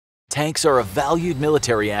Tanks are a valued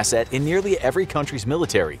military asset in nearly every country's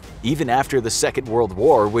military, even after the Second World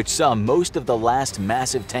War, which saw most of the last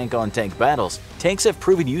massive tank-on-tank battles. Tanks have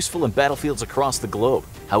proven useful in battlefields across the globe.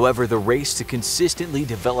 However, the race to consistently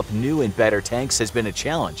develop new and better tanks has been a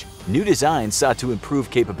challenge. New designs sought to improve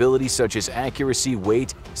capabilities such as accuracy,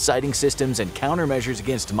 weight, sighting systems, and countermeasures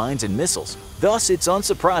against mines and missiles. Thus, it's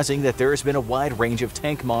unsurprising that there has been a wide range of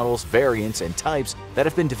tank models, variants, and types that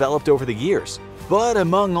have been developed over the years. But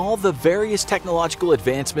among all the various technological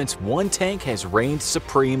advancements, one tank has reigned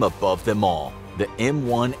supreme above them all: the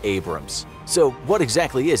M1 Abrams. So what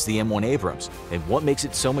exactly is the M1 Abrams, and what makes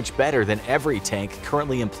it so much better than every tank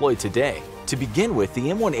currently employed today? To begin with, the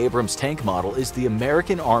M1 Abrams tank model is the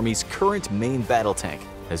American Army's current main battle tank,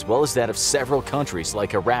 as well as that of several countries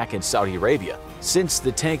like Iraq and Saudi Arabia. Since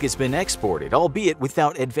the tank has been exported, albeit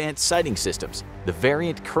without advanced sighting systems, the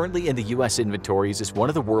variant currently in the US inventories is one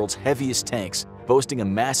of the world's heaviest tanks, boasting a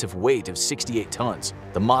massive weight of 68 tons.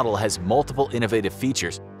 The model has multiple innovative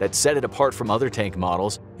features that set it apart from other tank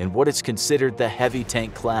models in what is considered the heavy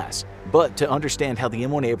tank class. But to understand how the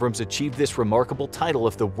M1 Abrams achieved this remarkable title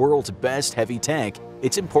of the world's best heavy tank,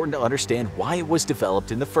 it's important to understand why it was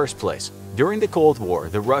developed in the first place. During the Cold War,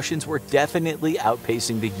 the Russians were definitely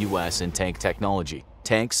outpacing the US in tank technology.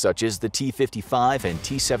 Tanks such as the T-55 and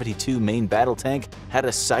T-72 main battle tank had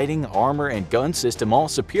a sighting, armor, and gun system all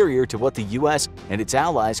superior to what the US and its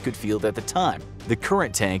allies could field at the time. The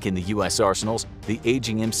current tank in the US arsenals, the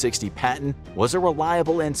aging M60 Patton, was a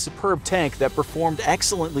reliable and superb tank that performed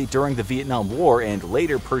excellently during the Vietnam War and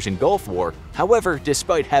later Persian Gulf War. However,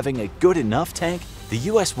 despite having a good enough tank, the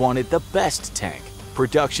US wanted the best tank.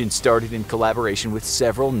 Production started in collaboration with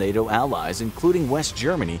several NATO allies, including West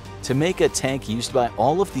Germany, to make a tank used by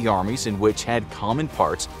all of the armies and which had common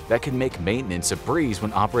parts that could make maintenance a breeze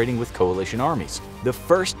when operating with coalition armies. The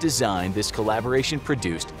first design this collaboration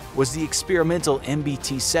produced was the experimental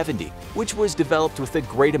MBT-70, which was developed with a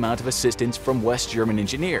great amount of assistance from West German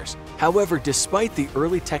engineers. However, despite the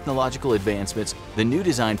early technological advancements, the new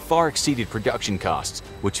design far exceeded production costs,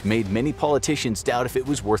 which made many politicians doubt if it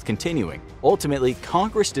was worth continuing. Ultimately,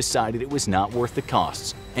 Congress decided it was not worth the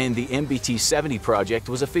costs, and the MBT-70 project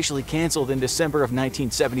was officially canceled in December of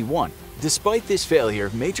 1971. Despite this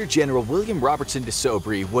failure, Major General William Robertson de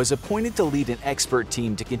Soubry was appointed to lead an expert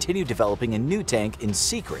team to continue developing a new tank in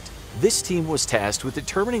secret. This team was tasked with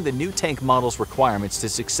determining the new tank model's requirements to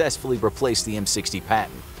successfully replace the M60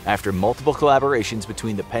 Patton. After multiple collaborations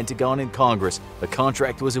between the Pentagon and Congress, a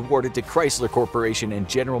contract was awarded to Chrysler Corporation and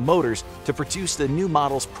General Motors to produce the new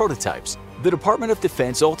model's prototypes. The Department of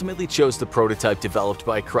Defense ultimately chose the prototype developed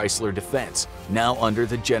by Chrysler Defense, now under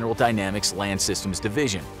the General Dynamics Land Systems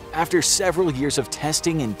Division. After several years of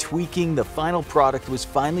testing and tweaking, the final product was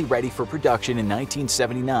finally ready for production in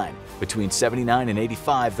 1979. Between 79 and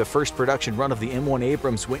 85, the first production run of the M1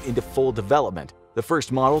 Abrams went into full development. The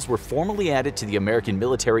first models were formally added to the American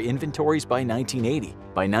military inventories by 1980.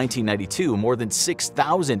 By 1992, more than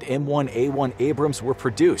 6,000 M1A1 Abrams were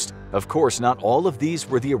produced. Of course, not all of these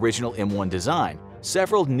were the original M1 design.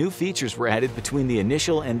 Several new features were added between the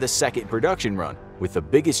initial and the second production run, with the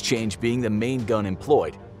biggest change being the main gun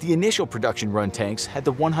employed. The initial production run tanks had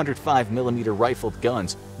the 105mm rifled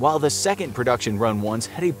guns, while the second production run ones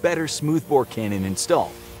had a better smoothbore cannon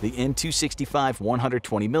installed, the M265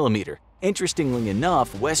 120mm. Interestingly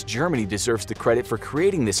enough, West Germany deserves the credit for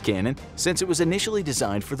creating this cannon since it was initially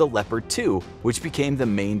designed for the Leopard 2, which became the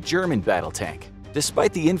main German battle tank.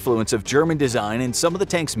 Despite the influence of German design in some of the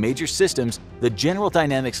tank's major systems, the General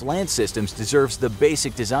Dynamics Land Systems deserves the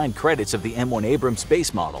basic design credits of the M1 Abrams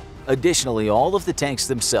base model. Additionally, all of the tanks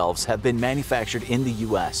themselves have been manufactured in the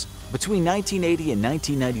US. Between 1980 and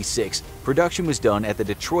 1996, production was done at the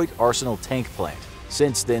Detroit Arsenal Tank Plant.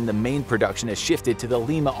 Since then, the main production has shifted to the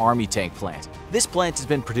Lima Army Tank Plant. This plant has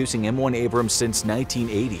been producing M1 Abrams since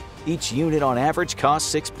 1980. Each unit on average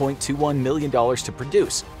costs $6.21 million to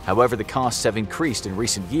produce. However, the costs have increased in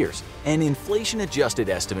recent years. An inflation-adjusted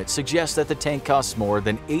estimate suggests that the tank costs more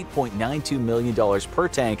than $8.92 million per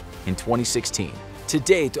tank in 2016. To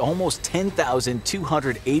date, almost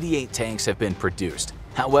 10,288 tanks have been produced.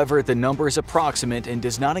 However, the number is approximate and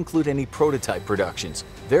does not include any prototype productions.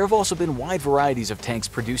 There have also been wide varieties of tanks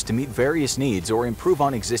produced to meet various needs or improve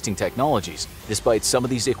on existing technologies. Despite some of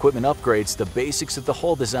these equipment upgrades, the basics of the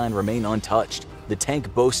hull design remain untouched. The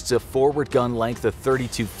tank boasts a forward gun length of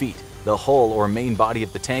 32 feet. The hull or main body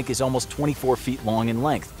of the tank is almost 24 feet long in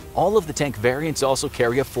length. All of the tank variants also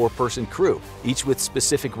carry a 4-person crew, each with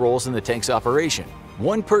specific roles in the tank's operation.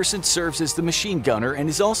 One person serves as the machine gunner and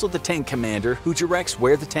is also the tank commander who directs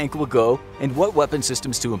where the tank will go and what weapon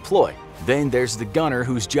systems to employ. Then there's the gunner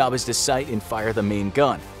whose job is to sight and fire the main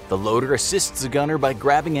gun. The loader assists the gunner by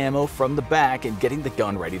grabbing ammo from the back and getting the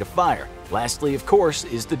gun ready to fire. Lastly, of course,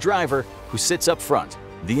 is the driver, who sits up front.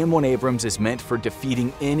 The M1 Abrams is meant for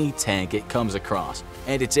defeating any tank it comes across,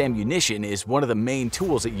 and its ammunition is one of the main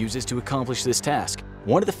tools it uses to accomplish this task.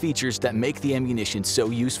 One of the features that make the ammunition so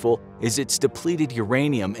useful is its depleted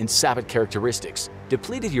uranium and sapot characteristics.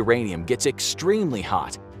 Depleted uranium gets extremely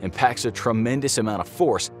hot and packs a tremendous amount of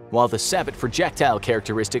force, while the sapot projectile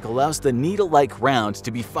characteristic allows the needle-like round to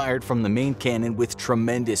be fired from the main cannon with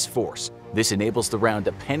tremendous force. This enables the round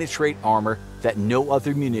to penetrate armor that no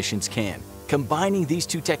other munitions can. Combining these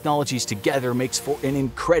two technologies together makes for an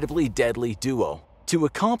incredibly deadly duo. To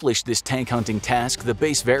accomplish this tank hunting task, the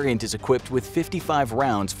base variant is equipped with 55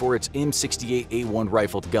 rounds for its M68A1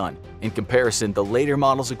 rifled gun. In comparison, the later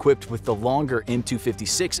models equipped with the longer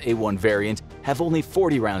M256A1 variant have only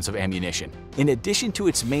 40 rounds of ammunition. In addition to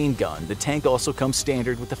its main gun, the tank also comes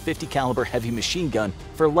standard with a 50 caliber heavy machine gun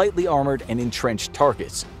for lightly armored and entrenched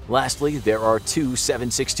targets. Lastly, there are two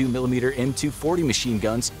 7.62mm M240 machine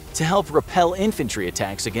guns to help repel infantry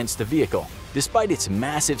attacks against the vehicle. Despite its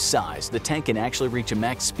massive size, the tank can actually reach a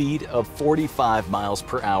max speed of 45 miles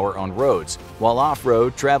per hour on roads, while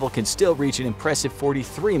off-road travel can still reach an impressive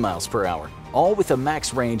 43 miles per hour, all with a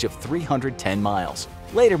max range of 310 miles.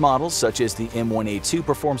 Later models, such as the M1A2,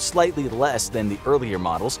 perform slightly less than the earlier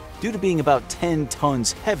models due to being about 10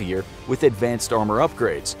 tons heavier with advanced armor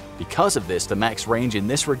upgrades. Because of this, the max range in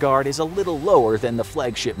this regard is a little lower than the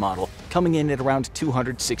flagship model, coming in at around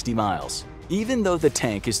 260 miles. Even though the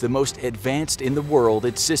tank is the most advanced in the world,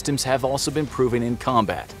 its systems have also been proven in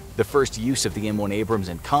combat. The first use of the M1 Abrams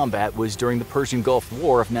in combat was during the Persian Gulf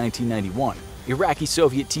War of 1991. Iraqi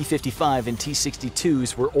Soviet T-55 and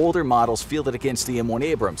T-62s were older models fielded against the M1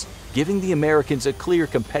 Abrams, giving the Americans a clear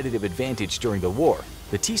competitive advantage during the war.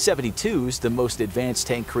 The T-72s, the most advanced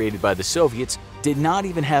tank created by the Soviets, did not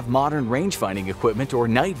even have modern range-finding equipment or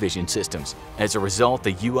night vision systems. As a result,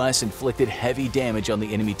 the US inflicted heavy damage on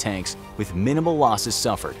the enemy tanks, with minimal losses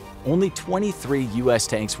suffered. Only 23 US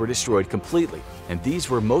tanks were destroyed completely, and these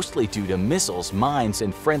were mostly due to missiles, mines,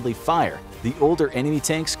 and friendly fire. The older enemy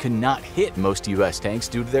tanks could not hit most US tanks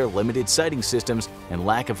due to their limited sighting systems and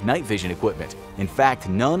lack of night vision equipment. In fact,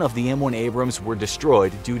 none of the M1 Abrams were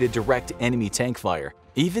destroyed due to direct enemy tank fire.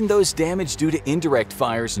 Even those damaged due to indirect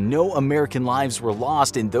fires, no American lives were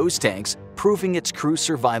lost in those tanks, proving its crew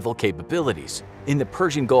survival capabilities. In the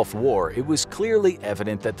Persian Gulf War, it was clearly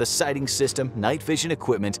evident that the sighting system, night vision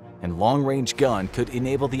equipment, and long-range gun could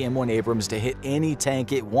enable the M1 Abrams to hit any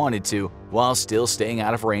tank it wanted to while still staying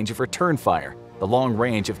out of range of return fire. The long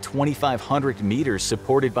range of 2,500 meters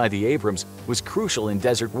supported by the Abrams was crucial in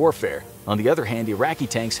desert warfare. On the other hand, Iraqi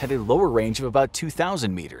tanks had a lower range of about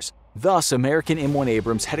 2,000 meters. Thus, American M1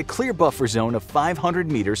 Abrams had a clear buffer zone of 500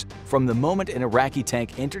 meters from the moment an Iraqi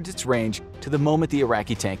tank entered its range to the moment the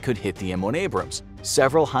Iraqi tank could hit the M1 Abrams.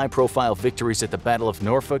 Several high-profile victories at the Battle of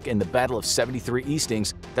Norfolk and the Battle of 73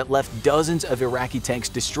 Eastings that left dozens of Iraqi tanks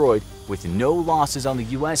destroyed with no losses on the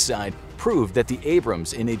US side proved that the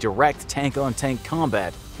Abrams in a direct tank-on-tank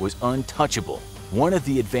combat was untouchable. One of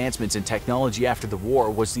the advancements in technology after the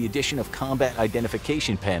war was the addition of combat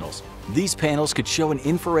identification panels. These panels could show an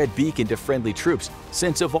infrared beacon to friendly troops,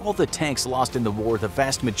 since of all the tanks lost in the war, the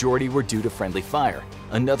vast majority were due to friendly fire.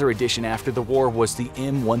 Another addition after the war was the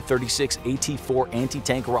M136AT4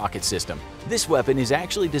 anti-tank rocket system. This weapon is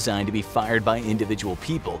actually designed to be fired by individual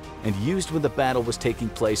people and used when the battle was taking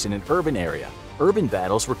place in an urban area. Urban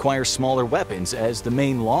battles require smaller weapons, as the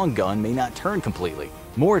main long gun may not turn completely.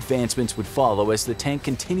 More advancements would follow as the tank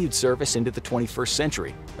continued service into the 21st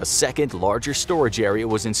century. A second, larger storage area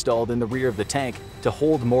was installed in the rear of the tank to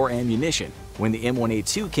hold more ammunition. When the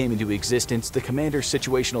M1A2 came into existence, the commander's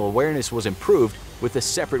situational awareness was improved with a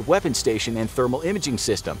separate weapon station and thermal imaging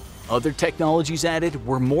system. Other technologies added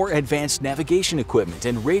were more advanced navigation equipment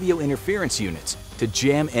and radio interference units to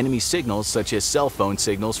jam enemy signals such as cell phone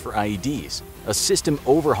signals for IEDs. A system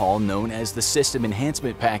overhaul known as the System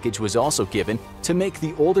Enhancement Package was also given to make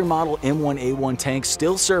the older model M1A1 tank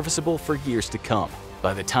still serviceable for years to come.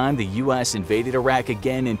 By the time the US invaded Iraq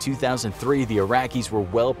again in 2003, the Iraqis were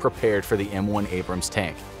well prepared for the M1 Abrams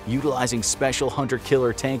tank. Utilizing special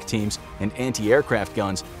hunter-killer tank teams and anti-aircraft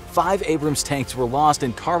guns, 5 Abrams tanks were lost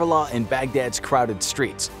in Karbala and Baghdad's crowded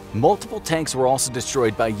streets. Multiple tanks were also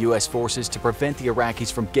destroyed by US forces to prevent the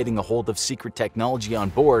Iraqis from getting a hold of secret technology on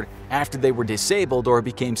board after they were disabled or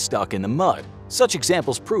became stuck in the mud. Such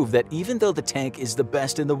examples prove that even though the tank is the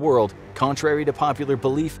best in the world, contrary to popular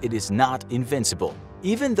belief, it is not invincible.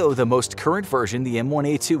 Even though the most current version, the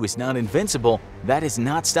M1A2, is not invincible, that has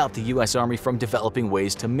not stopped the US Army from developing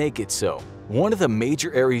ways to make it so. One of the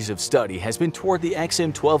major areas of study has been toward the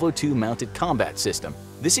XM1202 mounted combat system.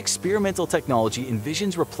 This experimental technology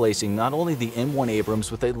envisions replacing not only the M1 Abrams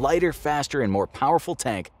with a lighter, faster, and more powerful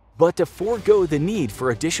tank, but to forego the need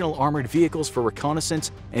for additional armored vehicles for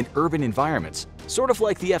reconnaissance and urban environments. Sort of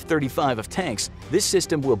like the F-35 of tanks, this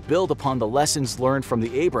system will build upon the lessons learned from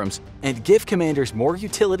the Abrams and give commanders more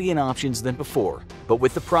utility and options than before. But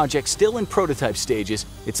with the project still in prototype stages,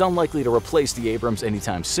 it's unlikely to replace the Abrams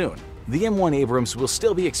anytime soon. The M1 Abrams will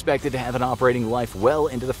still be expected to have an operating life well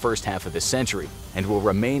into the first half of the century and will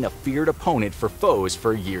remain a feared opponent for foes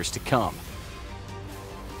for years to come.